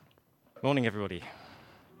Morning, everybody.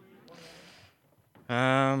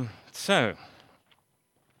 So,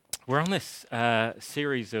 we're on this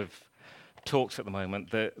series of talks at the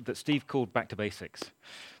moment that Steve called Back to Basics,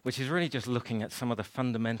 which is really just looking at some of the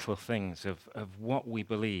fundamental things of what we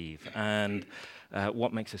believe and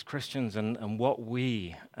what makes us Christians and what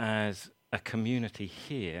we as a community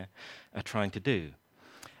here are trying to do.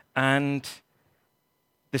 And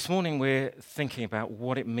this morning we're thinking about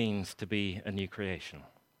what it means to be a new creation.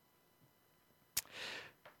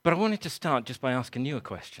 But I wanted to start just by asking you a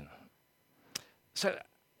question. So,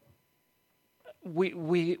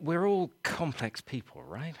 we're all complex people,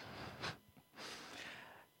 right?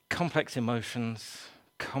 Complex emotions,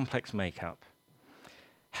 complex makeup.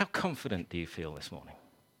 How confident do you feel this morning?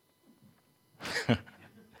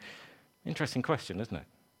 Interesting question, isn't it?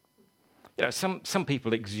 You know, some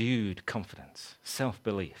people exude confidence,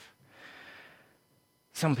 self-belief.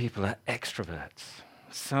 Some people are extroverts.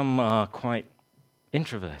 Some are quite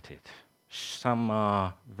introverted. Some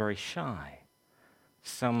are very shy.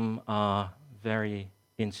 Some are very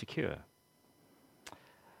insecure.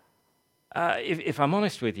 If I'm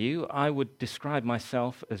honest with you, I would describe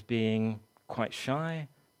myself as being quite shy,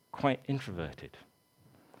 quite introverted,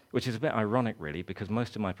 which is a bit ironic, really, because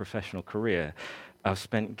most of my professional career I've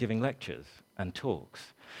spent giving lectures and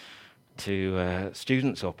talks to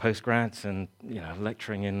students or postgrads and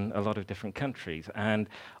lecturing in a lot of different countries. And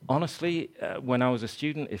honestly, when I was a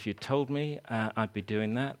student, if you told me I'd be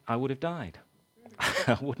doing that, I would have died.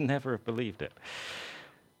 I would never have believed it.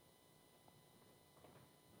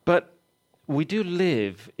 But we do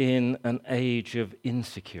live in an age of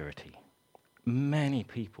insecurity. Many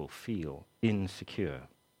people feel insecure.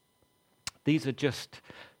 These are just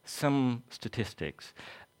some statistics,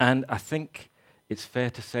 and I think it's fair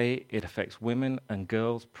to say it affects women and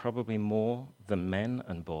girls probably more than men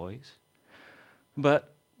and boys.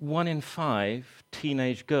 But 1 in 5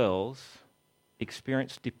 teenage girls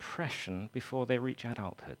experience depression before they reach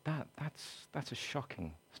adulthood. That's a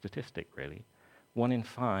shocking statistic, really. 1 in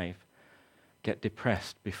 5 get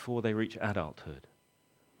depressed before they reach adulthood.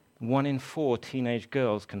 1 in 4 teenage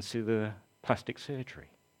girls consider plastic surgery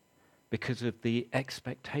because of the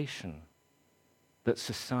expectation that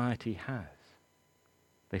society has.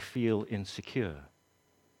 They feel insecure.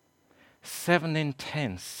 7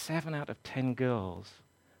 out of 10 girls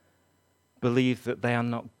believe that they are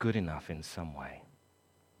not good enough in some way.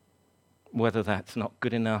 Whether that's not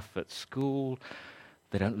good enough at school,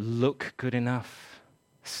 they don't look good enough.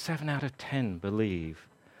 7 out of 10 believe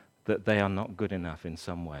that they are not good enough in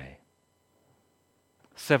some way.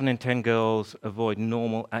 7 in 10 girls avoid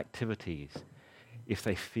normal activities if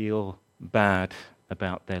they feel bad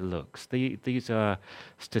about their looks. These are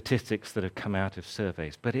statistics that have come out of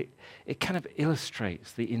surveys, but it kind of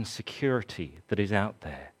illustrates the insecurity that is out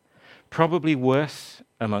there. Probably worse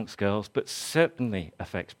amongst girls, but certainly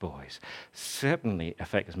affects boys, certainly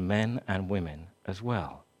affects men and women as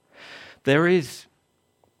well. There is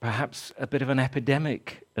perhaps a bit of an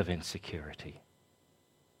epidemic of insecurity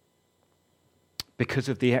because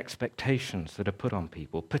of the expectations that are put on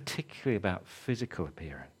people, particularly about physical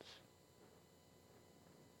appearance.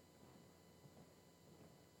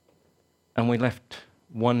 And we're left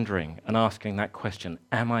wondering and asking that question,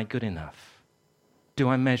 am I good enough? Do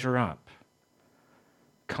I measure up?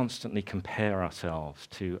 Constantly compare ourselves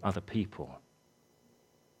to other people.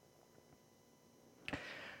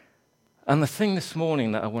 And the thing this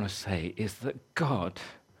morning that I want to say is that God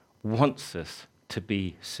wants us to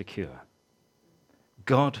be secure.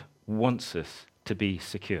 God wants us to be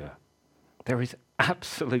secure. There is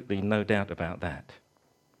absolutely no doubt about that.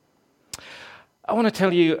 I want to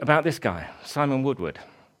tell you about this guy, Simon Woodward.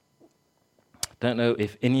 Don't know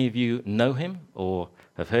if any of you know him or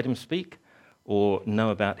have heard him speak or know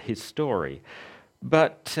about his story,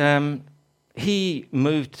 but he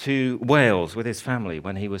moved to Wales with his family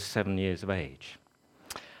when he was 7 years of age.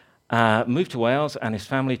 Moved to Wales and his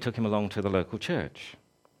family took him along to the local church.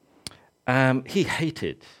 He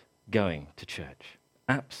hated going to church,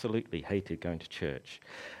 absolutely hated going to church.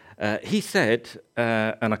 He said,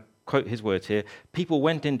 and I quote his words here, people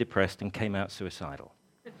went in depressed and came out suicidal.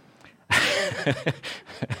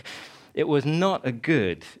 It was not a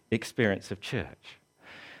good experience of church.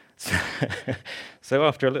 So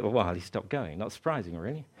after a little while, he stopped going. Not surprising,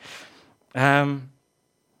 really. And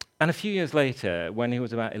a few years later, when he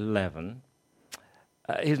was about 11,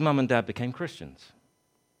 his mum and dad became Christians.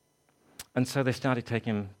 And so they started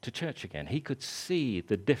taking him to church again. He could see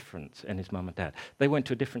the difference in his mum and dad. They went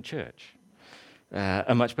to a different church,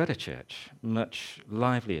 a much better church, much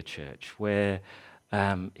livelier church, where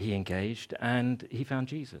he engaged and he found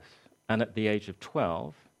Jesus. And at the age of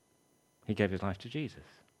 12, He gave his life to Jesus.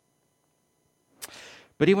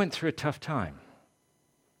 But he went through a tough time.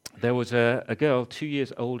 There was a girl 2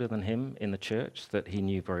 years older than him in the church that he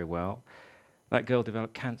knew very well. That girl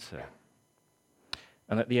developed cancer.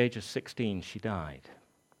 And at the age of 16, she died.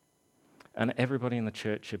 And everybody in the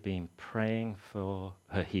church had been praying for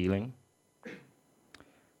her healing.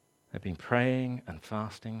 They'd been praying and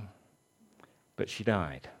fasting, but she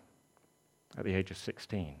died at the age of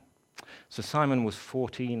 16. So Simon was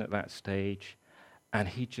 14 at that stage, and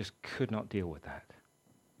he just could not deal with that.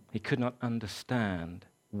 He could not understand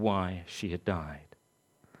why she had died.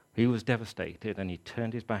 He was devastated, and he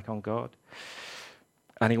turned his back on God,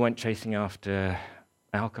 and he went chasing after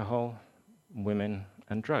alcohol, women,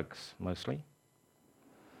 and drugs, mostly.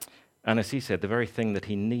 And as he said, the very thing that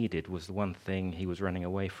he needed was the one thing he was running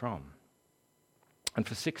away from. And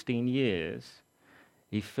for 16 years,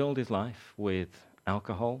 he filled his life with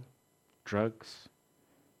alcohol, drugs,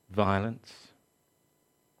 violence.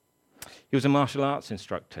 He was a martial arts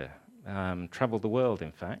instructor, traveled the world,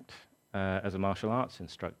 in fact, as a martial arts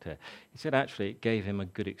instructor. He said actually it gave him a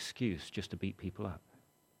good excuse just to beat people up.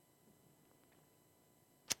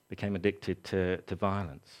 Became addicted to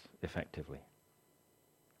violence, effectively.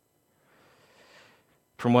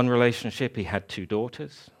 From one relationship, he had 2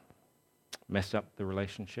 daughters, messed up the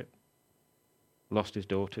relationship, lost his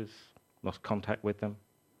daughters, lost contact with them,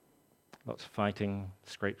 lots of fighting,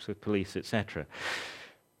 scrapes with police, etc.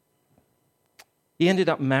 He ended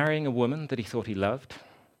up marrying a woman that he thought he loved,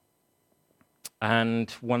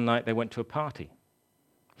 and one night they went to a party.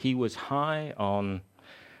 He was high on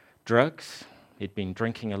drugs, he'd been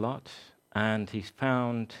drinking a lot, and he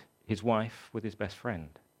found his wife with his best friend.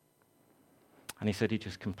 And he said he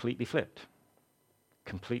just completely flipped.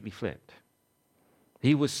 Completely flipped.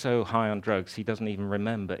 He was so high on drugs, he doesn't even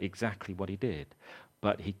remember exactly what he did,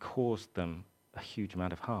 but he caused them a huge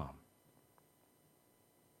amount of harm.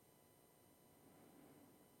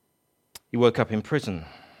 He woke up in prison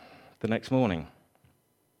the next morning.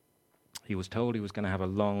 He was told he was going to have a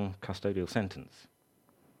long custodial sentence.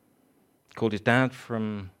 Called his dad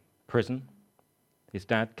from prison. His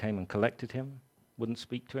dad came and collected him, wouldn't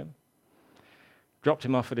speak to him. Dropped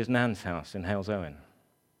him off at his nan's house in Halesowen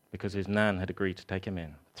because his nan had agreed to take him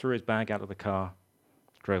in. Threw his bag out of the car,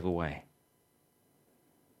 drove away.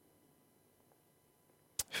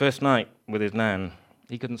 First night with his nan,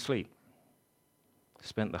 he couldn't sleep.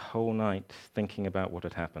 Spent the whole night thinking about what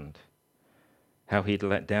had happened. How he'd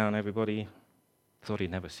let down everybody, thought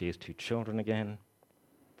he'd never see his 2 children again.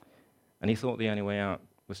 And he thought the only way out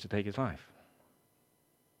was to take his life.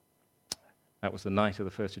 That was the night of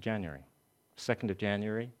the 1st of January. 2nd of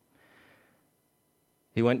January,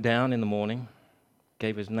 he went down in the morning,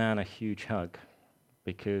 gave his nan a huge hug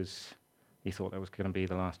because he thought that was going to be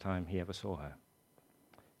the last time he ever saw her.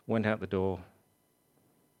 Went out the door,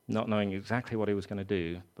 not knowing exactly what he was going to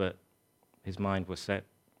do, but his mind was set,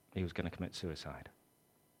 he was going to commit suicide.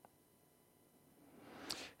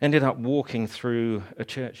 Ended up walking through a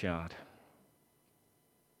churchyard,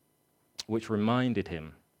 which reminded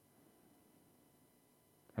him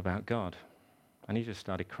about God. And he just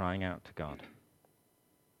started crying out to God.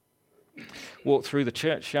 Walked through the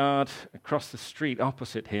churchyard. Across the street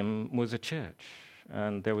opposite him was a church.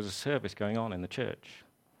 And there was a service going on in the church.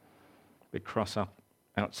 Big cross up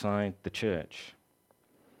outside the church.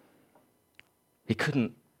 He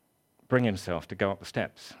couldn't bring himself to go up the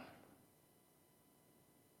steps.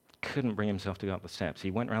 Couldn't bring himself to go up the steps.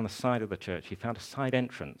 He went around the side of the church. He found a side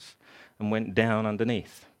entrance and went down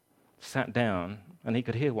underneath. Sat down, and he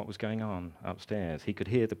could hear what was going on upstairs. He could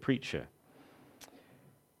hear the preacher.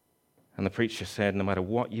 And the preacher said, no matter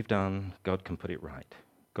what you've done, God can put it right.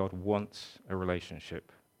 God wants a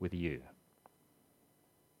relationship with you.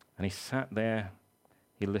 And he sat there,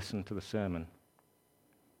 he listened to the sermon,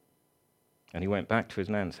 and he went back to his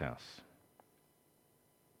nan's house.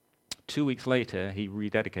 2 weeks later, he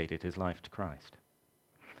rededicated his life to Christ.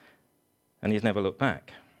 And he's never looked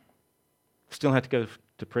back. Still had to go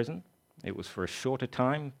to prison. It was for a shorter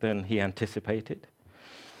time than he anticipated.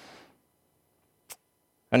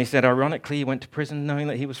 And he said, ironically, he went to prison knowing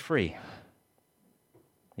that he was free.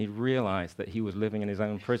 He realized that he was living in his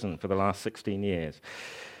own prison for the last 16 years.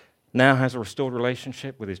 Now has a restored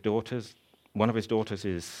relationship with his daughters. One of his daughters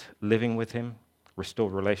is living with him.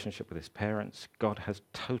 Restored relationship with his parents. God has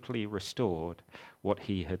totally restored what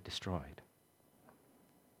he had destroyed.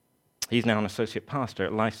 He's now an associate pastor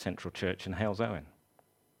at Life Central Church in Halesowen.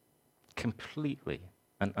 Completely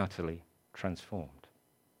and utterly transformed.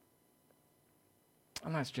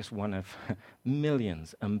 And that's just one of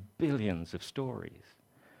millions and billions of stories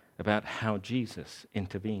about how Jesus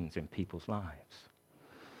intervenes in people's lives.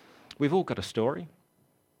 We've all got a story.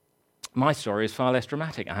 My story is far less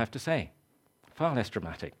dramatic, I have to say. Far less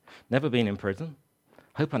dramatic. Never been in prison.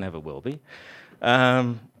 Hope I never will be.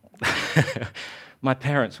 My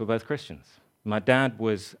parents were both Christians. My dad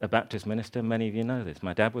was a Baptist minister. Many of you know this.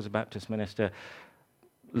 My dad was a Baptist minister.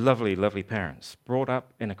 Lovely, lovely parents. Brought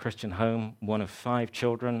up in a Christian home, one of 5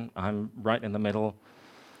 children. I'm right in the middle.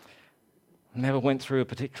 Never went through a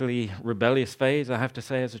particularly rebellious phase, I have to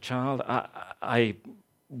say, as a child. I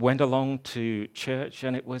went along to church,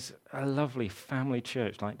 and it was a lovely family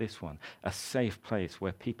church like this one, a safe place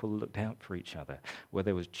where people looked out for each other, where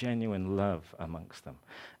there was genuine love amongst them.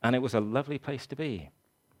 And it was a lovely place to be.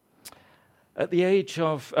 At the age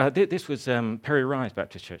of, this was Perry Rise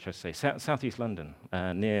Baptist Church, I say, southeast London,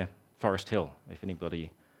 near Forest Hill, if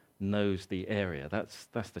anybody knows the area.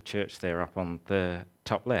 That's the church there up on the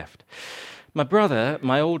top left. My brother,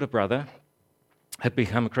 my older brother, had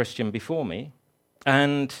become a Christian before me,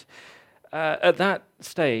 and at that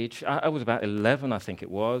stage, I was about 11, I think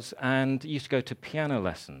it was, and used to go to piano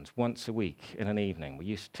lessons once a week in an evening. We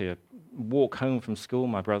used to walk home from school,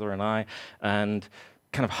 my brother and I, and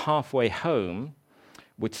kind of halfway home,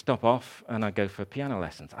 we'd stop off and I'd go for piano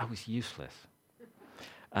lessons. I was useless.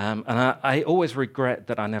 And I always regret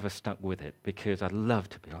that I never stuck with it, because I'd love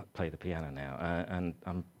to play the piano now, and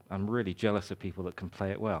I'm really jealous of people that can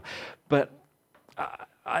play it well. But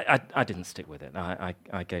I didn't stick with it.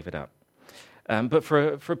 I gave it up. But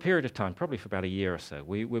for a period of time, probably for about a year or so,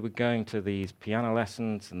 we were going to these piano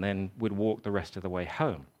lessons, and then we'd walk the rest of the way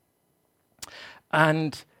home.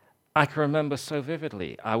 And I can remember so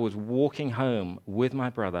vividly, I was walking home with my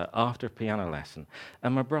brother after a piano lesson,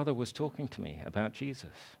 and my brother was talking to me about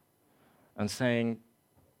Jesus and saying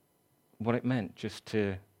what it meant just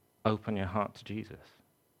to open your heart to Jesus.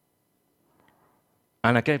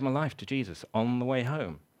 And I gave my life to Jesus on the way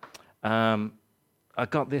home. I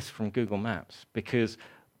got this from Google Maps, because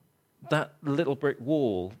that little brick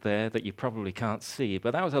wall there that you probably can't see,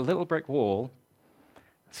 but that was a little brick wall.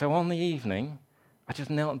 So on the evening, I just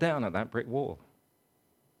knelt down at that brick wall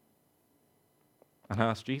and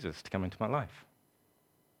asked Jesus to come into my life.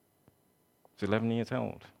 I was 11 years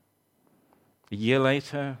old. A year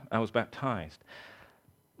later, I was baptized.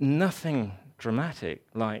 Nothing dramatic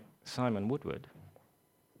like Simon Woodward,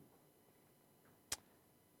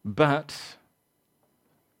 but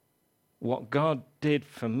what God did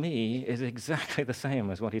for me is exactly the same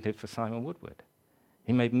as what he did for Simon Woodward.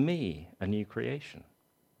 He made me a new creation.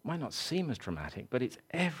 Might not seem as dramatic, but it's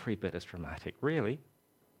every bit as dramatic, really.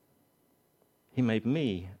 He made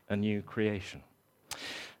me a new creation.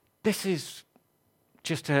 This is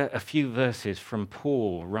just a few verses from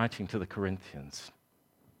Paul writing to the Corinthians.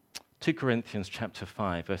 2 Corinthians chapter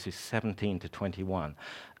 5, verses 17 to 21.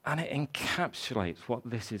 And it encapsulates what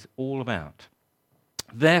this is all about.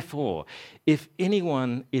 Therefore, if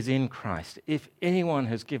anyone is in Christ, if anyone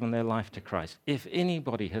has given their life to Christ, if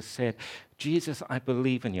anybody has said, Jesus, I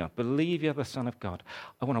believe in you, I believe you're the Son of God,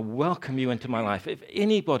 I want to welcome you into my life. If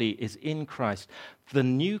anybody is in Christ, the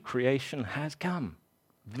new creation has come.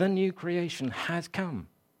 The new creation has come.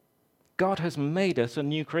 God has made us a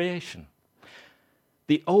new creation.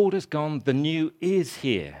 The old is gone, the new is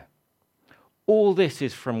here. All this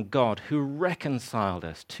is from God, who reconciled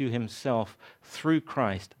us to himself through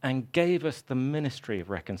Christ and gave us the ministry of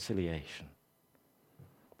reconciliation.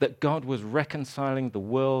 That God was reconciling the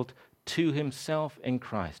world to himself in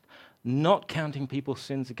Christ, not counting people's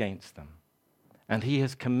sins against them. And he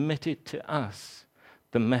has committed to us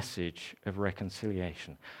the message of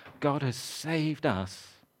reconciliation. God has saved us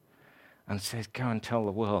and says, go and tell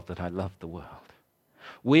the world that I love the world.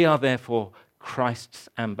 We are therefore Christ's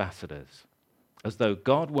ambassadors, as though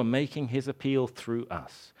God were making his appeal through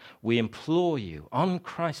us. We implore you, on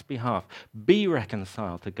Christ's behalf, be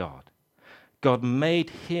reconciled to God. God made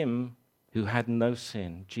him who had no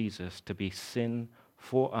sin, Jesus, to be sin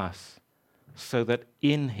for us, so that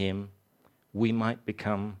in him we might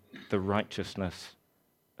become the righteousness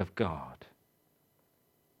of God.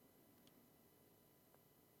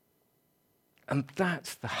 And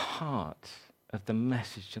that's the heart of the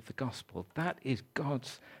message of the gospel. That is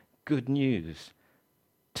God's good news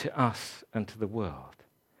to us and to the world.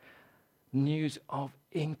 News of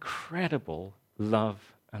incredible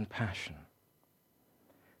love and passion.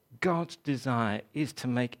 God's desire is to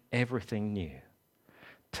make everything new,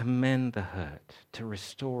 to mend the hurt, to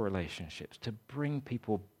restore relationships, to bring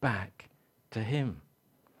people back to him.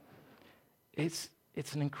 It's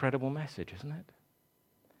an incredible message, isn't it?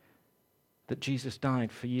 That Jesus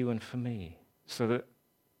died for you and for me so that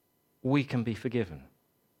we can be forgiven.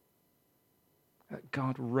 That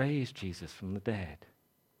God raised Jesus from the dead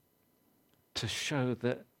to show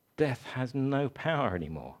that Death has no power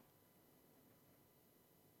anymore.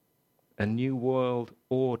 A new world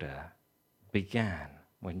order began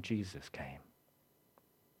when Jesus came.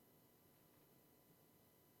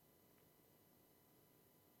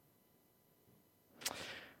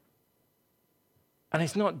 And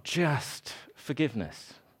it's not just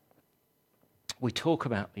forgiveness. We talk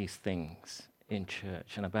about these things in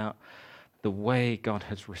church and about the way God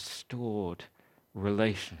has restored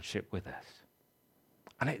relationship with us.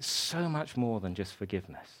 And it's so much more than just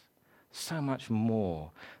forgiveness, so much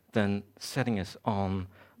more than setting us on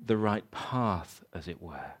the right path, as it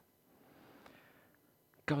were.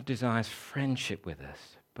 God desires friendship with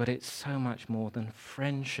us, but it's so much more than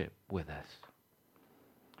friendship with us.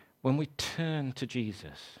 When we turn to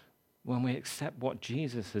Jesus, when we accept what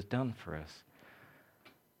Jesus has done for us,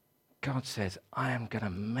 God says, I am going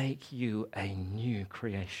to make you a new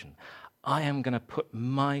creation. I am going to put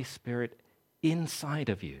my Spirit inside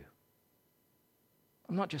of you.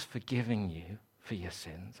 I'm not just forgiving you for your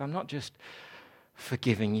sins. I'm not just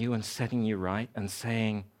forgiving you and setting you right and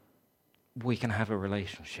saying we can have a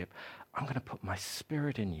relationship. I'm going to put my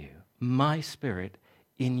Spirit in you, my Spirit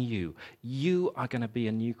in you. You are going to be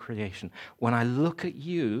a new creation. When I look at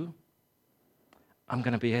you, I'm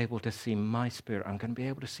going to be able to see my Spirit. I'm going to be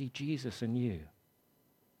able to see Jesus in you.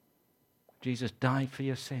 Jesus died for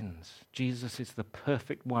your sins. Jesus is the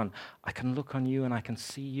perfect one. I can look on you and I can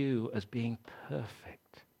see you as being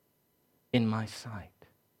perfect in my sight.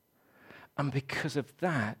 And because of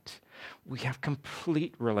that, we have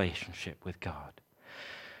complete relationship with God.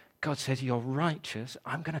 God says, you're righteous.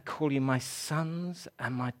 I'm going to call you my sons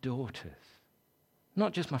and my daughters.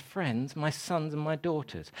 Not just my friends, my sons and my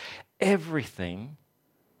daughters. Everything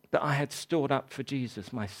that I had stored up for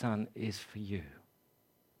Jesus, my son, is for you.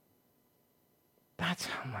 That's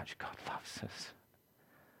how much God loves us,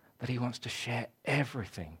 that he wants to share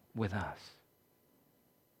everything with us.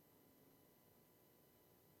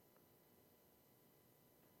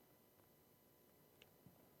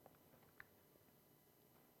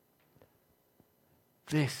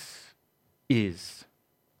 This is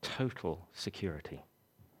total security.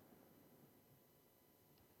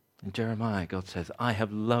 In Jeremiah, God says, I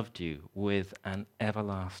have loved you with an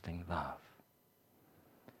everlasting love.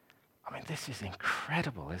 I mean, this is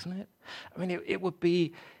incredible, isn't it? I mean, it would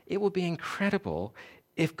be incredible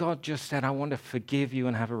if God just said, I want to forgive you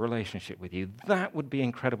and have a relationship with you. That would be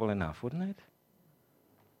incredible enough, wouldn't it?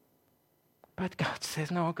 But God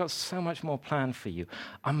says, no, I've got so much more planned for you.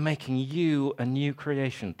 I'm making you a new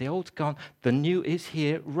creation. The old's gone. The new is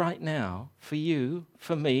here right now for you,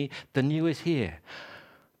 for me. The new is here.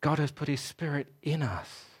 God has put his Spirit in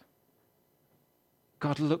us.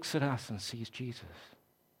 God looks at us and sees Jesus.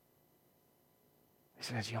 He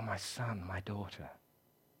says, you're my son, my daughter.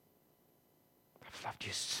 I've loved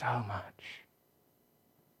you so much.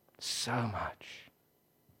 So much.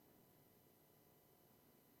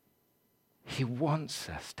 He wants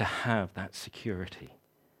us to have that security.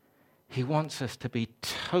 He wants us to be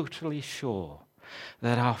totally sure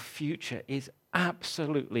that our future is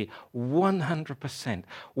absolutely 100%,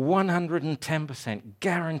 110%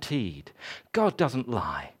 guaranteed. God doesn't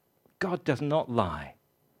lie. God does not lie.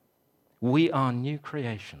 We are new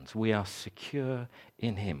creations. We are secure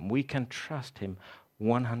in him. We can trust him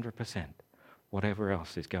 100%, whatever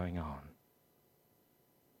else is going on.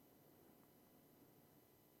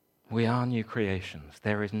 We are new creations.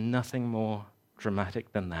 There is nothing more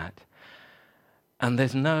dramatic than that. And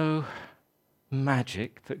there's no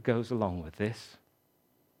magic that goes along with this.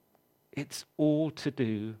 It's all to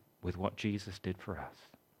do with what Jesus did for us.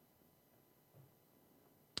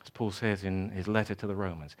 As Paul says in his letter to the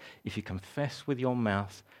Romans, if you confess with your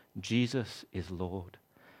mouth Jesus is Lord,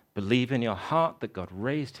 believe in your heart that God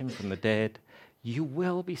raised him from the dead, you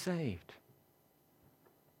will be saved.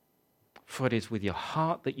 For it is with your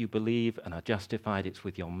heart that you believe and are justified. It's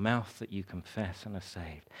with your mouth that you confess and are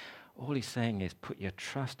saved. All he's saying is put your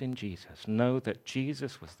trust in Jesus. Know that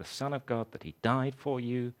Jesus was the Son of God, that he died for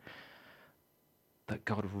you, that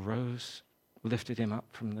God rose, lifted him up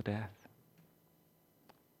from the death.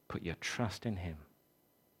 Put your trust in him.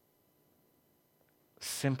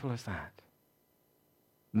 Simple as that.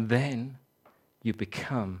 Then you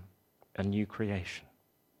become a new creation.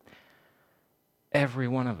 Every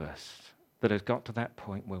one of us that has got to that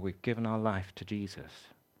point where we've given our life to Jesus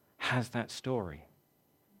has that story.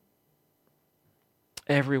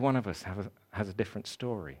 Every one of us has a different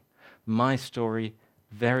story. My story,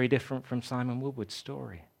 very different from Simon Woodward's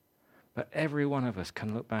story. But every one of us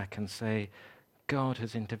can look back and say, God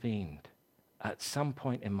has intervened at some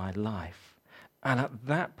point in my life. And at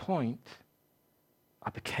that point, I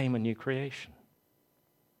became a new creation.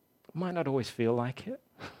 Might not always feel like it.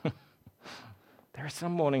 There are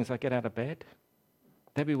some mornings I get out of bed.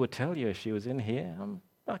 Debbie would tell you if she was in here,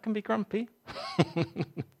 I can be grumpy.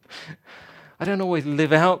 I don't always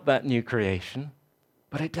live out that new creation,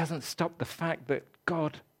 but it doesn't stop the fact that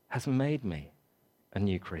God has made me a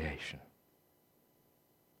new creation.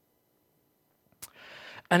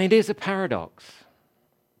 And it is a paradox.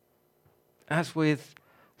 As with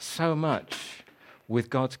so much with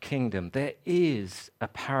God's kingdom, there is a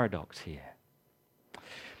paradox here.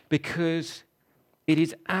 Because it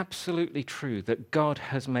is absolutely true that God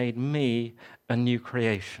has made me a new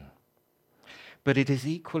creation. But it is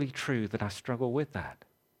equally true that I struggle with that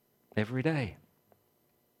every day.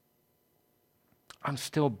 I'm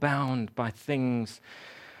still bound by things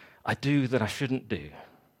I do that I shouldn't do.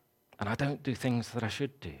 And I don't do things that I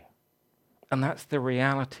should do. And that's the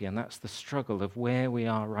reality, and that's the struggle of where we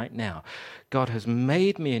are right now. God has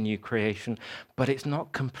made me a new creation, but it's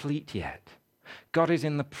not complete yet. God is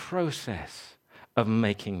in the process of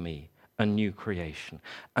making me a new creation.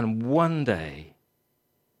 And one day,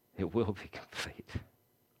 it will be complete.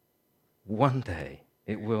 One day,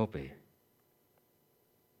 it will be.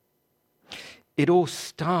 It all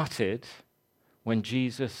started when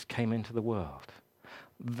Jesus came into the world.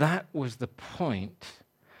 That was the point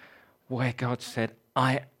where God said,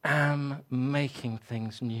 I am making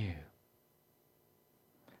things new.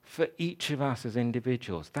 For each of us as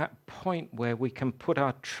individuals, that point where we can put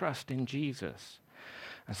our trust in Jesus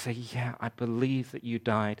and say, yeah, I believe that you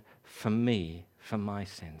died for me, for my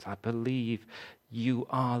sins. I believe you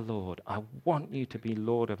are Lord. I want you to be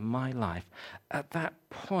Lord of my life. At that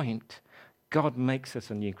point, God makes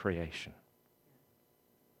us a new creation.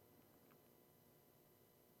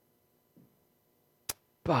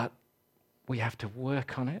 But we have to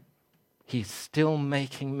work on it. He's still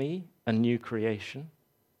making me a new creation.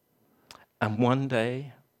 And one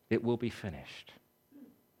day it will be finished.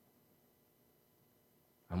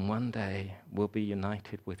 And one day we'll be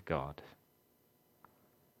united with God.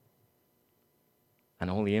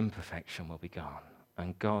 And all the imperfection will be gone.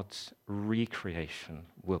 And God's recreation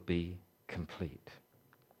will be complete.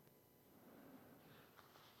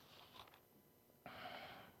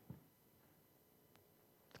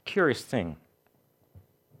 Curious thing.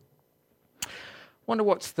 Wonder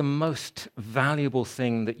what's the most valuable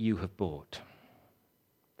thing that you have bought?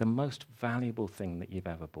 The most valuable thing that you've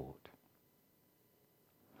ever bought.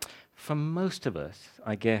 For most of us,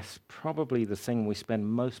 I guess probably the thing we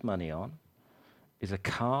spend most money on is a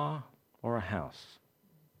car or a house.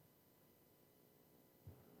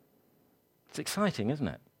 It's exciting, isn't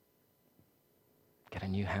it? Get a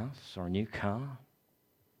new house or a new car.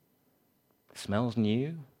 It smells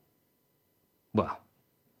new. Well,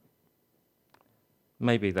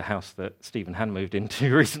 maybe the house that Stephen Han moved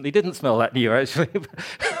into recently didn't smell that new, actually.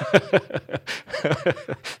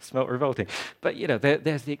 Smelled revolting. But,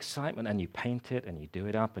 there's the excitement, and you paint it, and you do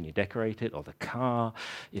it up, and you decorate it, or the car.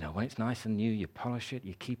 When it's nice and new, you polish it,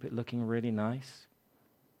 you keep it looking really nice.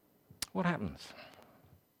 What happens?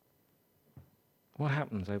 What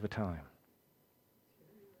happens over time?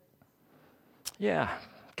 Yeah.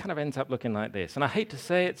 Kind of ends up looking like this. And I hate to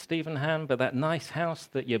say it, Stephen Han, but that nice house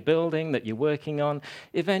that you're building, that you're working on,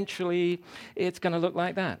 eventually it's going to look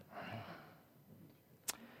like that.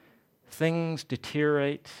 Things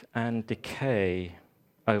deteriorate and decay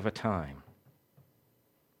over time.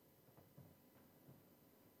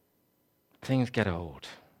 Things get old,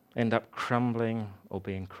 end up crumbling or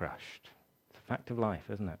being crushed. It's a fact of life,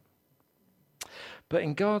 isn't it? But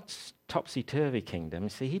in God's topsy-turvy kingdom, you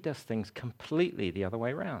see, he does things completely the other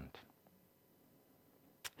way around.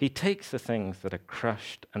 He takes the things that are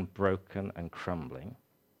crushed and broken and crumbling,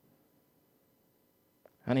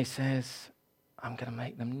 and he says, I'm going to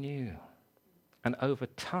make them new. And over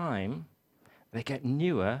time, they get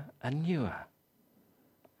newer and newer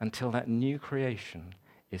until that new creation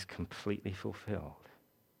is completely fulfilled.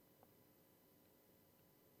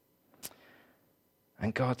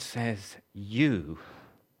 And God says, you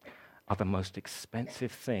are the most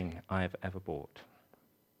expensive thing I have ever bought.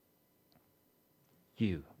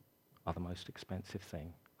 You are the most expensive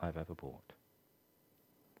thing I've ever bought.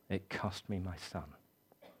 It cost me my son.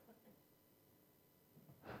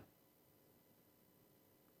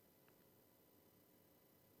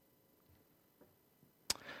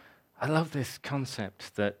 I love this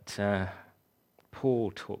concept that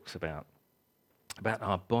Paul talks about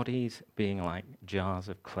our bodies being like jars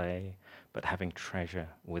of clay, but having treasure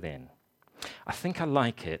within. I think I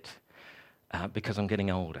like it because I'm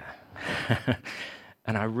getting older.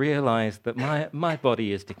 And I realized that my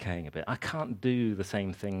body is decaying a bit. I can't do the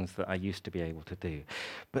same things that I used to be able to do.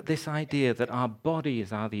 But this idea that our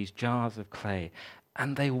bodies are these jars of clay,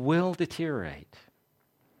 and they will deteriorate,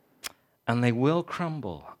 and they will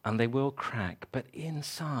crumble, and they will crack, but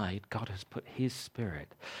inside, God has put his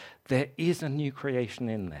Spirit. There is a new creation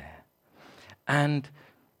in there. And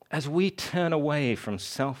as we turn away from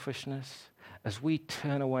selfishness, as we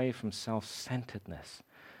turn away from self-centeredness,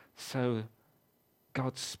 so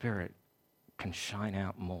God's Spirit can shine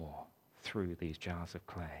out more through these jars of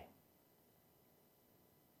clay.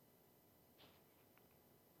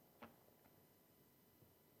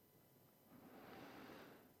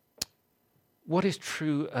 What is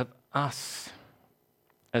true of us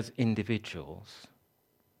as individuals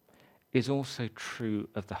is also true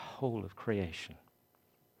of the whole of creation.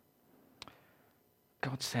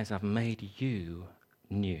 God says, I've made you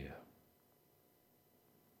new.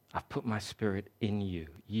 I've put my Spirit in you.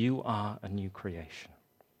 You are a new creation.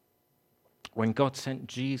 When God sent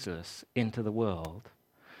Jesus into the world,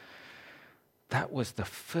 that was the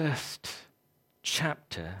first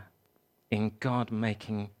chapter in God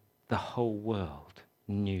making the whole world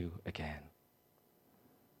new again.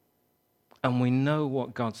 And we know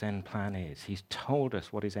what God's end plan is. He's told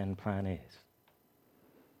us what his end plan is.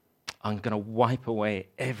 I'm going to wipe away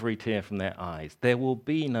every tear from their eyes. There will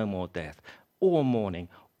be no more death, or mourning,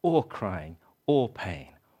 or crying, or pain.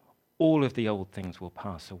 All of the old things will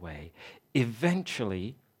pass away.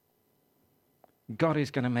 Eventually, God is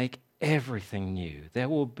going to make everything new. There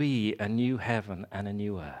will be a new heaven and a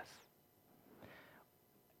new earth.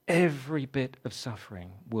 Every bit of suffering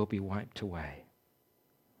will be wiped away.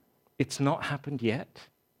 It's not happened yet,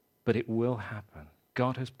 but it will happen.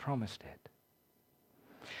 God has promised it.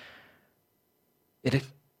 It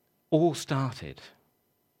all started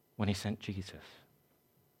when he sent Jesus.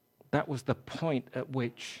 That was the point at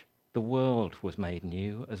which the world was made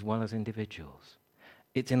new as well as individuals.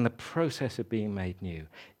 It's in the process of being made new.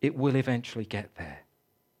 It will eventually get there.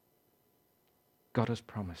 God has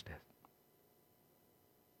promised it.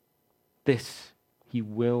 This he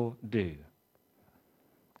will do.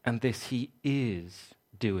 And this he is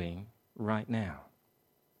doing right now.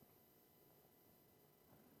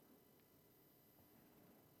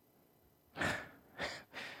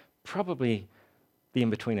 Probably the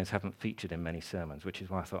in-betweeners haven't featured in many sermons, which is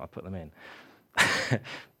why I thought I'd put them in.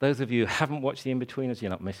 Those of you who haven't watched the in-betweeners, you're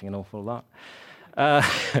not missing an awful lot.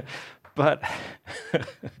 But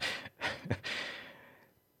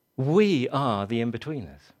we are the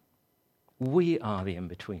in-betweeners. We are the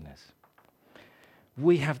in-betweeners.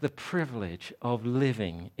 We have the privilege of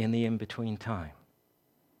living in the in-between time,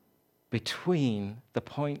 between the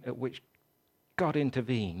point at which God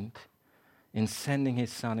intervened in sending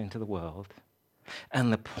his Son into the world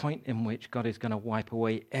and the point in which God is going to wipe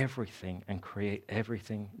away everything and create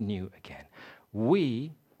everything new again.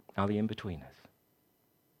 We are the in-betweeners.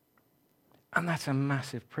 And that's a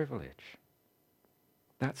massive privilege.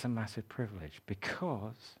 That's a massive privilege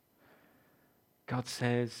because God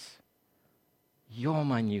says, you're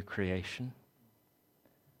my new creation.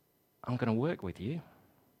 I'm going to work with you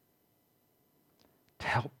to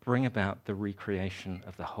help bring about the recreation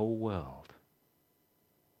of the whole world.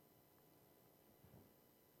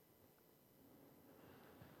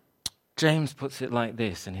 James puts it like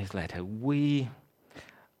this in his letter: we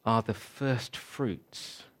are the first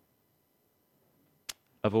fruits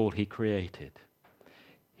of all he created.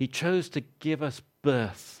 He chose to give us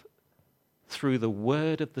birth through the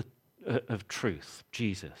word of truth,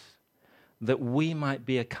 Jesus, that we might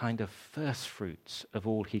be a kind of first fruits of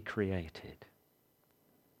all he created.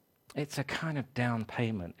 It's a kind of down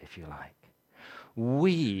payment, if you like.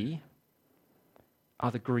 We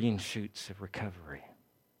are the green shoots of recovery.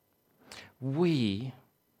 We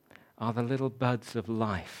are the little buds of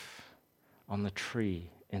life on the tree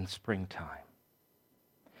in springtime,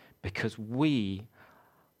 because we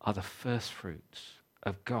are the first fruits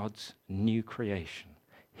of God's new creation.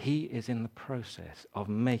 He is in the process of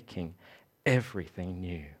making everything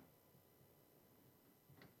new.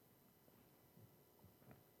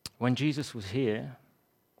 When Jesus was here,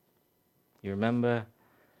 you remember,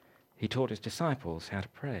 he taught his disciples how to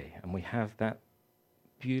pray, and we have that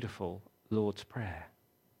beautiful Lord's Prayer.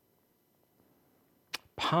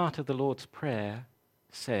 Part of the Lord's Prayer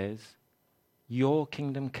says, your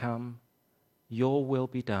kingdom come, your will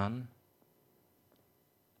be done,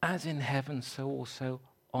 as in heaven, so also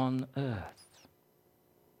on earth.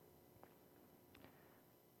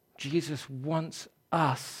 Jesus wants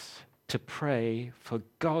us to pray for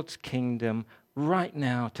God's kingdom right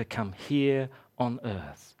now to come here on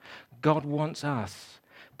earth. God wants us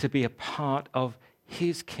to be a part of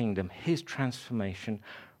his kingdom, his transformation,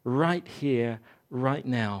 right here, right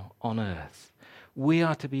now on earth. We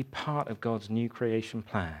are to be part of God's new creation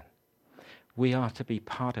plan. We are to be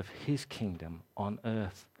part of his kingdom on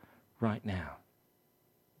earth right now.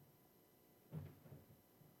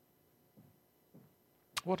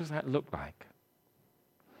 What does that look like?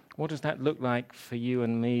 What does that look like for you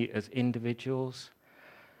and me as individuals,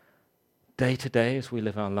 day to day as we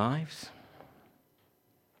live our lives?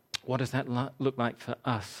 What does that look like for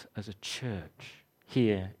us as a church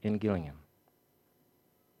here in Gillingham?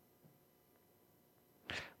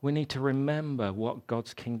 We need to remember what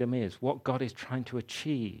God's kingdom is, what God is trying to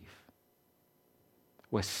achieve,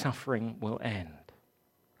 where suffering will end,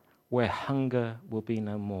 where hunger will be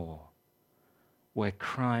no more, where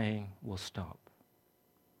crying will stop,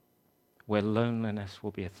 where loneliness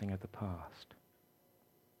will be a thing of the past.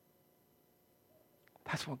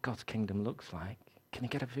 That's what God's kingdom looks like. Can you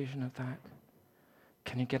get a vision of that?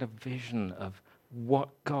 Can you get a vision of what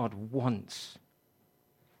God wants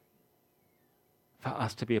for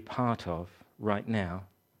us to be a part of right now?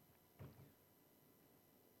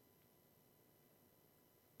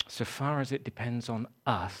 So far as it depends on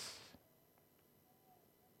us,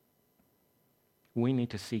 we need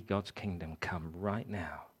to see God's kingdom come right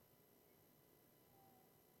now.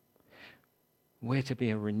 We're to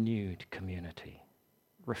be a renewed community,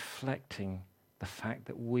 reflecting the fact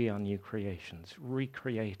that we are new creations,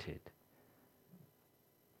 recreated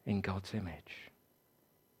in God's image.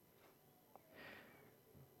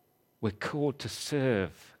 We're called to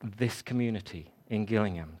serve this community in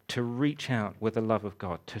Gillingham, to reach out with the love of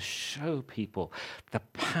God, to show people the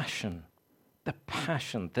passion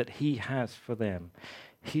that he has for them,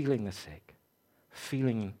 healing the sick,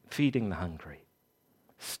 feeding the hungry,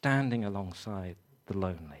 standing alongside the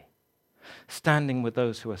lonely, standing with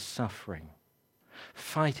those who are suffering,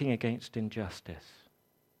 fighting against injustice,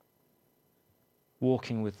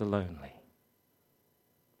 walking with the lonely.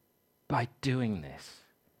 By doing this,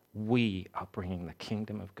 we are bringing the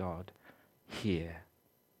kingdom of God here,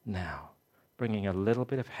 now, bringing a little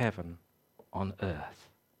bit of heaven on earth,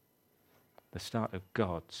 the start of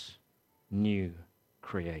God's new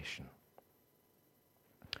creation.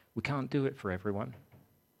 We can't do it for everyone.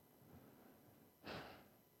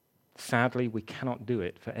 Sadly, we cannot do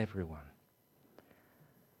it for everyone.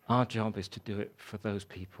 Our job is to do it for those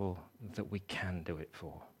people that we can do it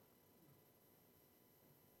for.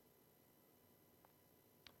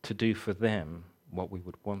 To do for them what we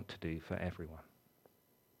would want to do for everyone.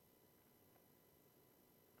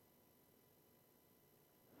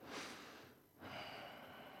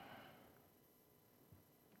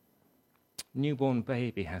 Newborn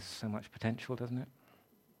baby has so much potential, doesn't it?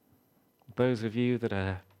 Those of you that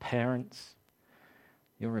are parents,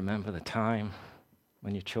 you'll remember the time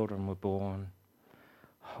when your children were born.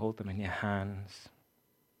 Hold them in your hands.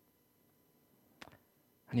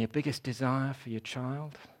 And your biggest desire for your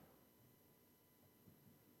child?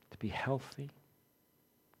 To be healthy,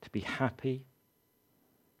 to be happy,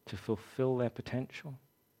 to fulfill their potential.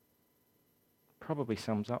 Probably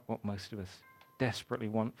sums up what most of us desperately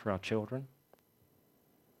want for our children.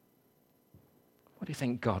 What do you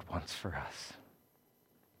think God wants for us?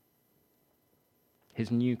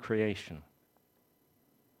 His new creation.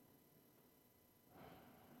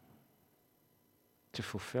 To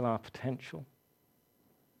fulfill our potential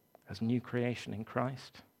as new creation in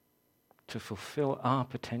Christ. To fulfill our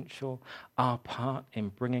potential, our part in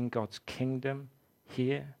bringing God's kingdom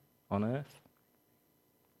here on earth.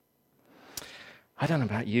 I don't know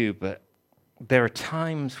about you, but there are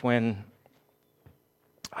times when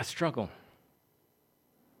I struggle.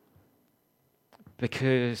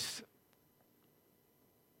 Because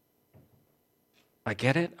I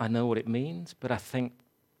get it, I know what it means, but I think,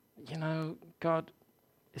 God,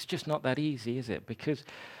 it's just not that easy, is it? Because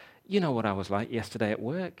you know what I was like yesterday at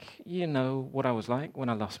work. You know what I was like when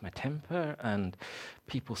I lost my temper and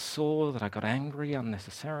people saw that I got angry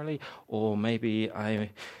unnecessarily, or maybe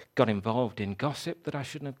I got involved in gossip that I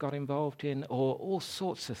shouldn't have got involved in, or all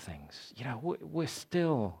sorts of things. We're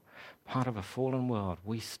still part of a fallen world.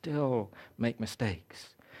 We still make mistakes.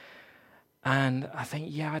 And I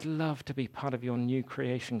think, I'd love to be part of your new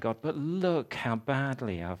creation, God, but look how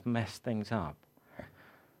badly I've messed things up.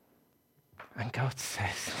 And God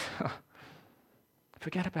says,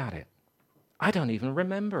 forget about it. I don't even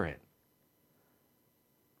remember it.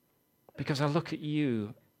 Because I look at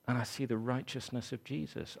you and I see the righteousness of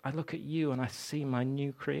Jesus. I look at you and I see my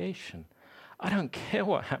new creation. I don't care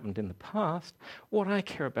what happened in the past. What I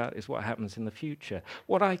care about is what happens in the future.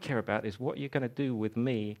 What I care about is what you're going to do with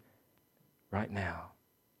me right now,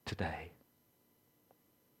 today.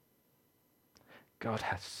 God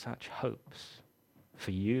has such hopes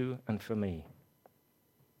for you and for me.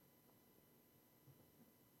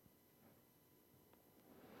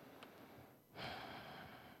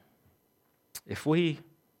 If we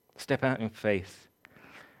step out in faith,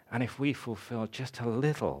 and if we fulfill just a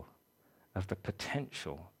little of the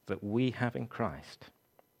potential that we have in Christ,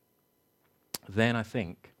 then I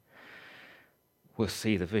think we'll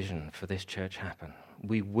see the vision for this church happen.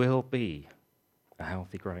 We will be a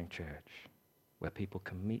healthy, growing church where people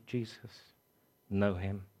can meet Jesus, know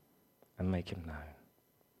him, and make him known.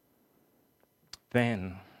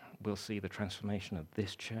 Then we'll see the transformation of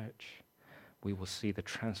this church. We will see the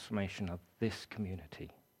transformation of this community.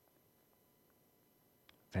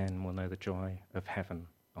 Then we'll know the joy of heaven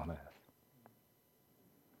on earth.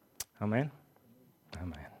 Amen?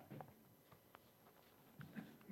 Amen.